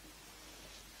have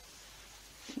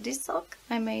this sock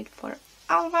I made for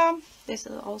Alva. This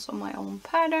is also my own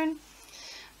pattern.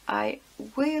 I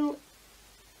will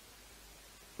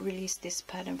release this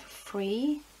pattern for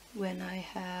free when I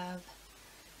have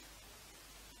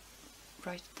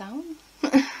write it down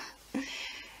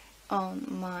on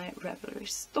my Ravelry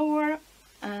store,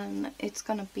 and it's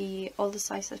gonna be all the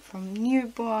sizes from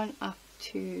newborn up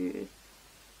to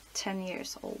 10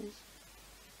 years old.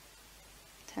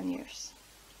 10 years,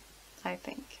 I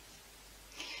think.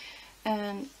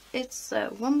 And it's a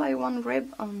 1x1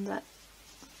 rib on the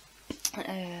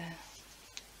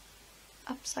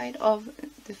upside of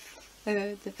the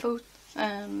foot,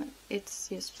 and it's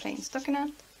just plain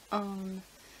stockinette on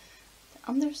the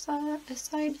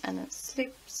underside and a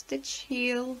slip stitch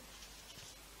heel.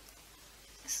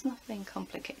 It's nothing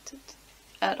complicated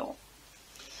at all.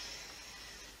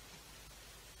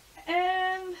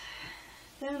 And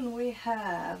then we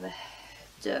have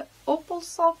the opal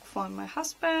sock for my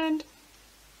husband.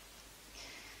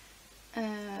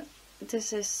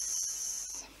 This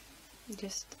is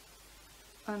just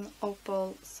an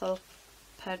opal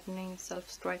self-patterning,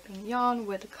 self-striping yarn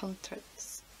with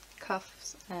contrast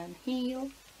cuffs and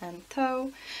heel and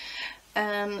toe,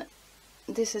 and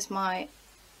this is my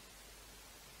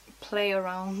play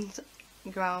around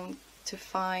ground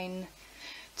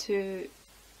to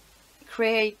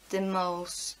create the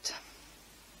most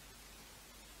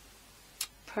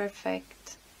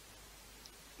perfect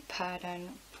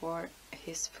pattern for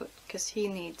his foot, because he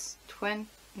needs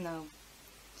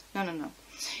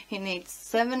he needs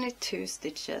 72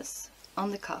 stitches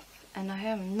on the cuff, and I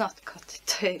have not cut the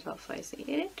tail off. I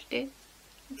see it's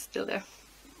still there.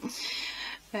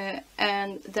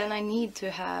 And then I need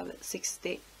to have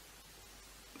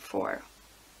 64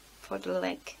 for the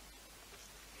leg.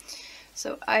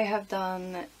 So I have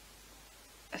done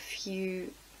a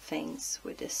few things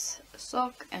with this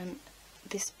sock, and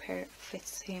this pair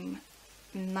fits him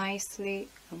nicely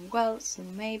and well, so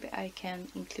maybe I can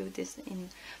include this in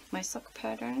my sock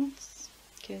patterns,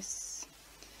 because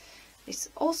it's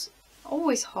also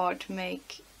always hard to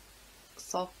make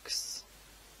socks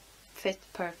fit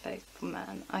perfect for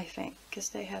men, I think, because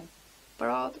they have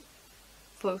broad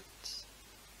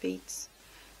feet.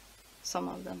 Some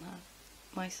of them have.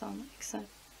 My son, except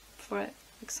for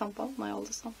example, my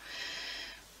oldest son,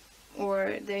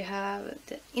 or they have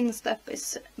the instep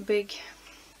is big.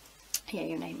 Yeah,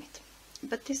 you name it.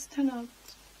 But this turned out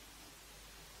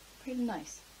pretty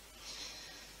nice.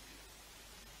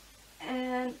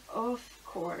 And of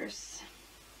course,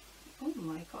 oh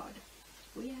my god,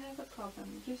 we have a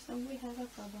problem. Houston, we have a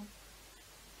problem.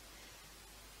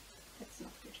 That's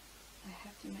not good. I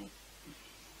have to make.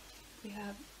 We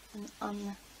have an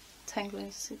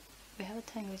untangling. We have a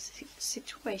tangling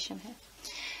situation here.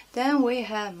 Then we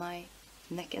have my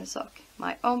neck and sock,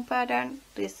 my own pattern.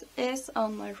 This is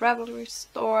on my Ravelry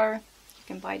store. You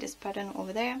can buy this pattern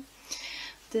over there.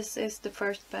 This is the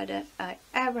first pattern I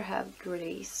ever have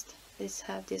released. This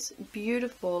has this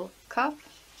beautiful cuff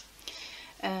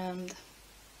and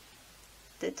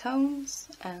the tones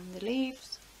and the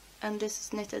leaves, and this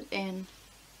is knitted in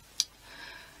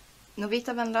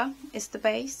Novita Vendla is the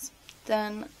base.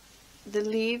 Then the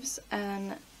leaves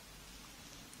and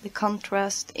the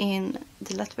contrast in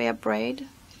the Latvia braid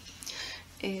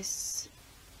is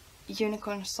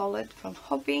Unicorn Solid from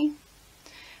Hobby,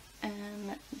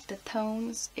 and the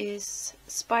tones is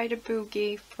Spider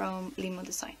Boogie from Limo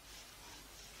Design.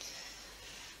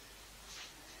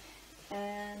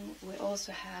 And we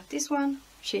also have this one.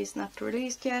 She's not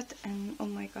released yet, and oh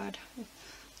my god,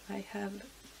 I have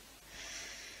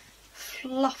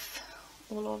fluff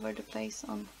all over the place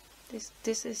on this.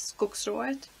 This is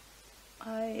Skogsrået.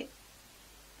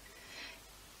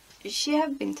 She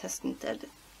have been tested,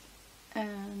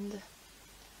 and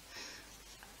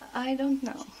I don't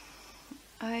know.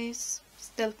 I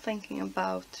still thinking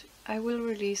about. I will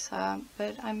release her,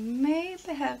 but I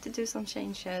maybe have to do some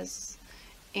changes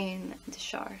in the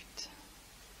chart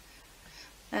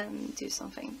and do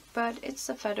something. But it's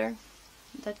a feather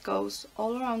that goes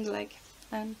all around the leg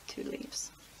and 2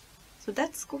 leaves. So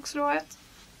that's Skogsrået.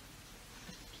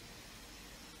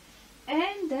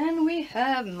 And then we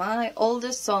have my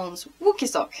oldest son's Wookie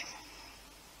sock.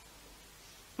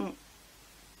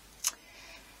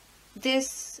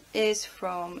 This is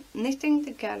from Knitting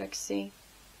the Galaxy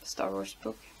Star Wars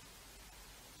book.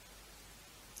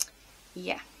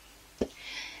 Yeah.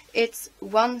 It's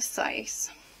one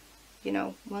size. You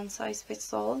know, one size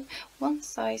fits all. One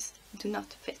size do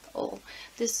not fit all.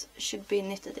 This should be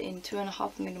knitted in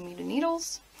 2.5mm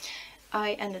needles.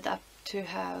 I ended up to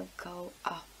go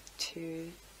up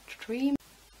to 3.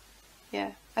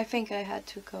 Yeah, I think I had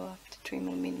to go up to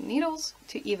 3mm needles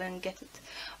to even get it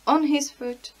on his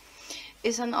foot.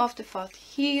 It's an afterthought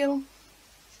heel,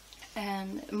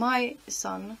 and my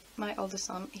son, my oldest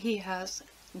son, he has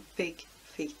big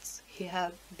feet. He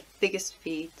has the biggest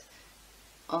feet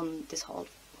on this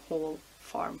whole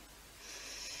farm.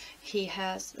 He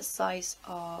has the size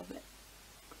of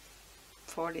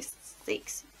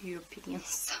 46 European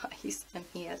size, and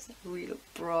he has real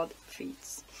broad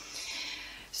feet.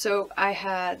 So I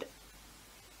had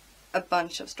a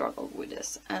bunch of struggle with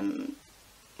this, and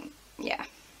yeah,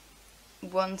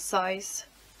 one size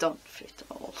don't fit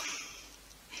all.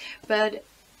 But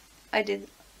I did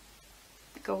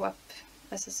go up,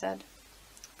 as I said,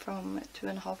 from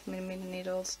 2.5mm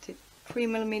needles to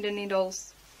 3mm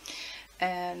needles,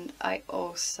 and I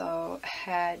also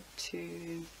had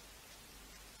to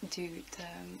do the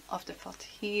afterthought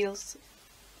heels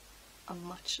a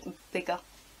much bigger.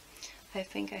 I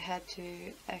think I had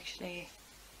to actually,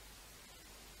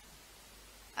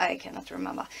 I cannot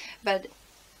remember, but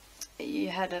you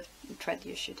had a thread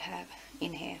you should have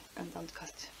in here and don't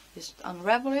cut, just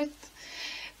unravel it.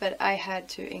 But I had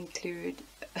to include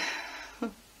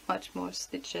much more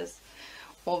stitches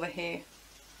over here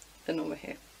than over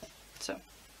here. So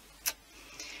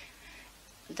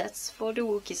that's for the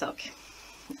Wookie sock.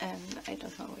 And I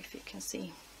don't know if you can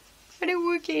see where the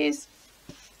Wookie is.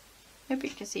 Maybe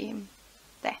you can see him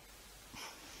there.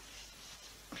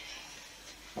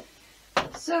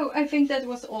 So I think that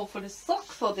was all for the sock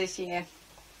for this year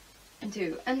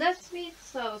too. And that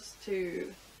leads us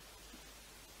to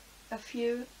a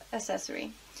few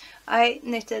accessories. I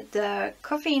knitted the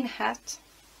caffeine hat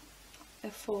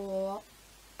for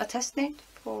a test knit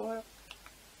for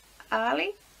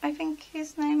Ali, I think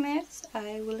his name is.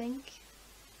 I will link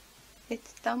it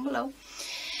down below.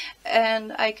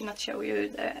 And I cannot show you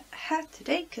the hat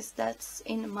today because that's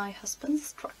in my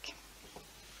husband's truck.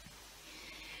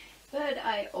 But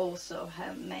I also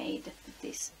have made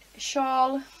this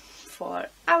shawl for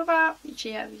Alva.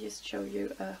 She have just show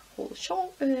you a whole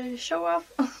show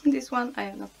off on this one. I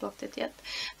have not blocked it yet.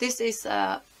 This is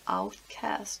a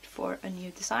outcast for a new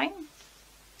design,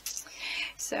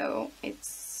 so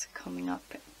it's coming up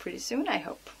pretty soon, I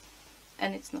hope,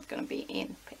 and it's not gonna be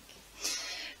in pink.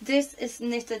 This is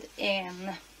knitted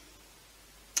in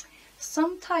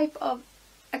some type of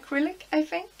acrylic, I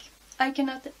think. I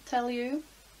cannot tell you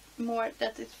more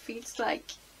that it feels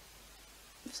like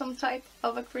some type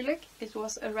of acrylic. It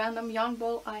was a random yarn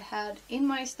ball I had in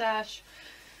my stash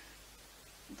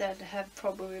that have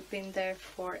probably been there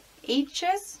for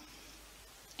ages,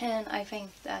 and I think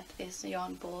that is a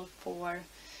yarn ball for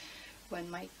when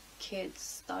my kids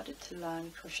started to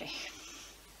learn crochet.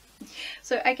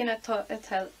 So I cannot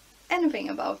tell anything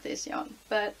about this yarn,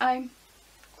 but I'm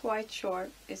quite sure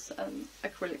it's an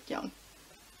acrylic yarn.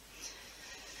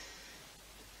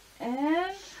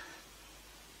 And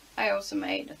I also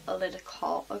made a little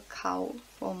cowl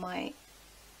for my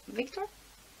Victor.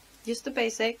 Just the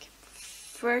basic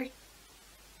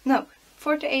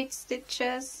 48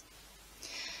 stitches.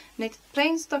 Knit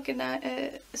plain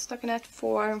stockinette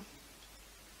for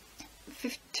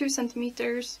 2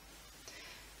 centimeters,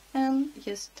 and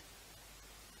just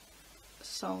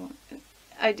sewn.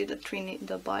 I did a 3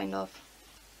 needle bind off,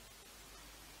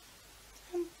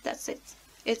 and that's it.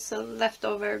 It's a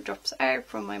leftover drops air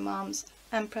from my mom's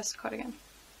Empress cardigan.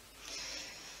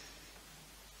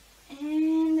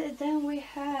 And then we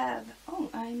have, oh,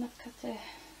 I not cut the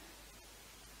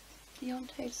yarn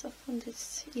tails off on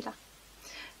this either.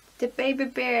 The baby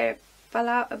bear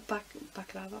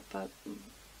baklava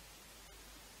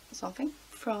something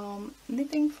from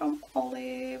Knitting from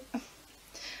Olive.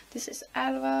 This is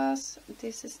Alva's.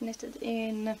 This is knitted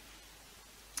in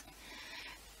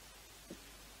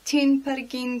tin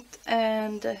pergint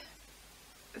and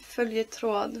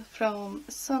följetråd from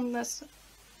Sundness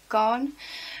Garn.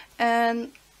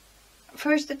 And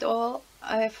first of all,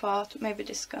 I thought maybe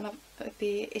this is gonna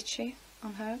be itchy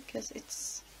on her because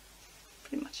it's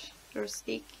pretty much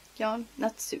rustic yarn,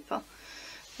 not super,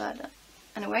 but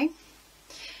anyway.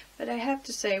 But I have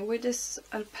to say, with this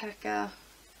alpaca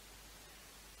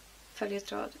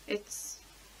följetråd, it's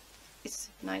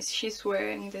nice. She's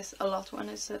wearing this a lot when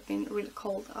it's been really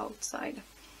cold outside,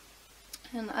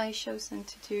 and I chosen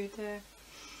to do the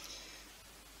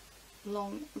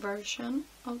long version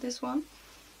of this one,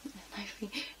 and I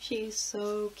think she is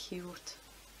so cute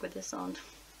with this on.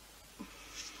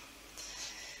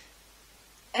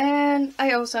 And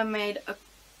I also made a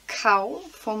cowl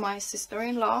for my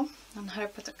sister-in-law, and her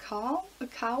put a cowl.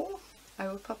 I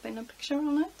will pop in a picture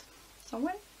on it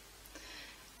somewhere.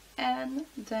 And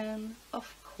then,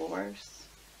 of course,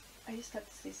 I just have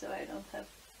to see so I don't have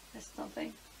missed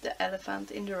something. The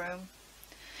elephant in the room.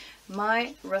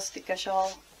 My rustica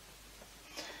shawl.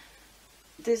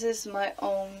 This is my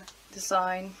own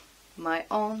design, my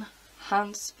own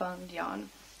hand-spun yarn.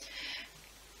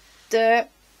 This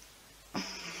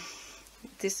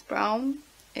brown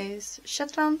is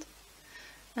Shetland,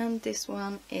 and this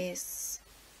one is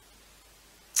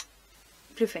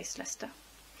Blue-Faced Leicester.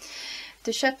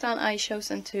 The Shetland I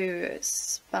chosen to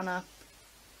spun up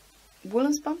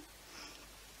woolen spun,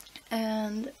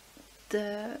 and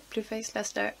the Blue-Faced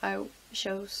Leicester I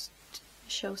chose to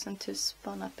chosen to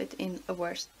spun up it in a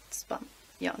worsted spun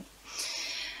yarn.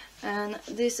 And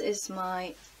this is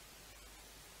my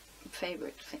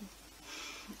favorite thing.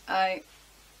 I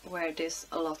wear this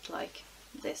a lot, like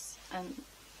this, and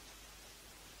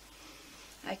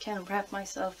I can wrap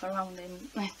myself around in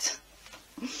it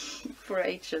for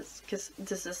ages, because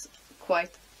this is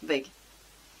quite big.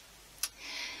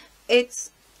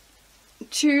 It's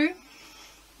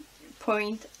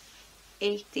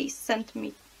 2.80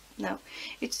 centimeters. No,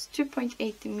 it's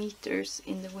 2.80 meters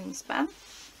in the wingspan.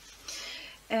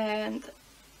 And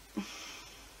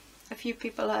a few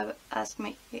people have asked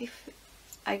me if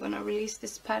I'm gonna release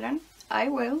this pattern. I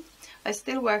will. I'm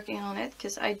still working on it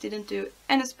because I didn't do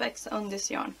any specs on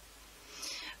this yarn.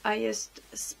 I just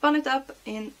spun it up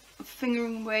in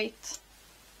fingering weight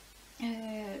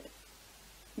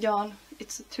yarn.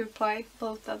 It's a 2-ply,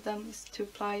 both of them is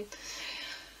 2-ply,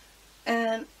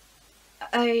 and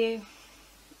I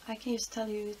can just tell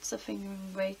you it's a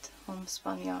fingering weight on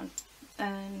spun yarn.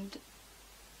 And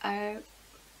I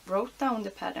wrote down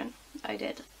the pattern, I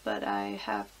did, but I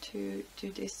have to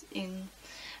do this in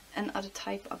another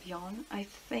type of yarn, I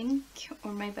think,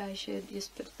 or maybe I should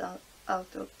just put it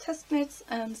out of test knits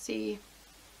and see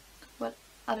what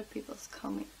other people's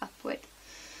coming up with.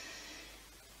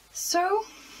 So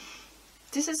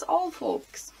this is all,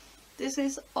 folks. This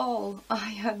is all I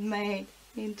have made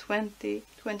in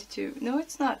 2022. No,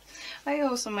 it's not. I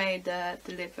also made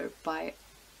delivered by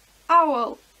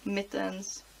Owl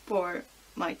mittens for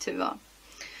my Tuva,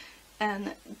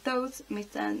 and those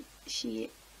mittens she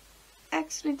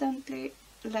accidentally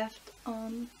left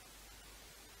on,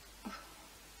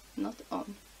 not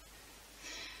on,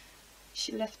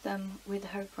 she left them with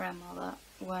her grandmother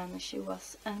when she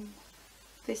was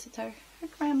visitor her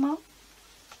grandma.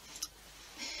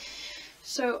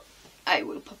 So I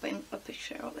will pop in a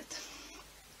picture of it.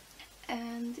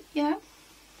 And yeah,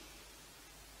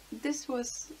 this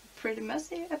was a pretty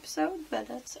messy episode, but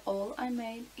that's all I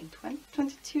made in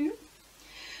 2022.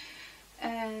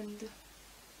 And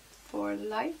for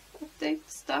life update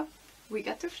stuff, we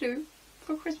got the flu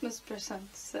for Christmas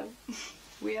presents, so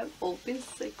we have all been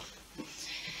sick.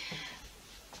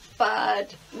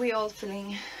 But we all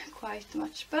feeling quite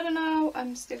much better now.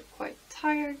 I'm still quite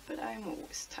tired, but I'm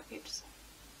always tired, so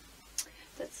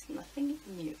that's nothing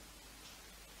new.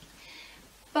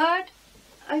 But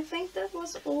I think that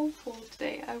was all for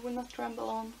today. I will not ramble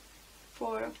on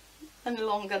for any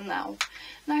longer now.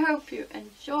 And I hope you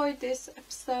enjoyed this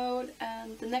episode,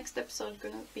 and the next episode is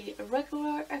gonna be a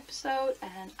regular episode,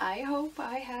 and I hope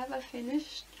I have a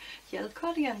finished yellow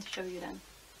cardigan to show you then.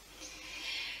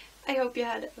 I hope you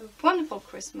had a wonderful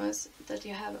Christmas, that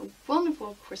you have a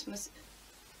wonderful Christmas,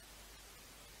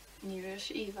 New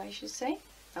Year's Eve I should say.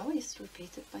 I just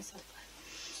repeated myself.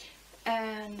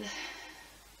 And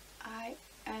I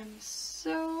am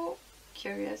so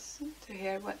curious to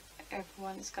hear what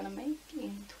everyone is gonna make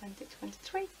in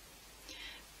 2023.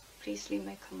 Please leave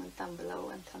me a comment down below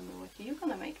and tell me what you're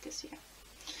gonna make this year.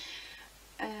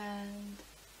 And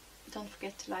don't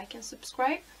forget to like and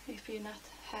subscribe if you not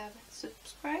have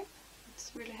subscribed.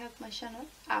 It's really helped my channel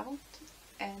out.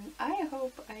 And I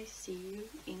hope I see you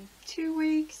in 2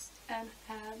 weeks, and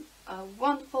have a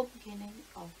wonderful beginning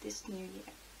of this new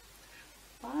year.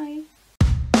 Bye!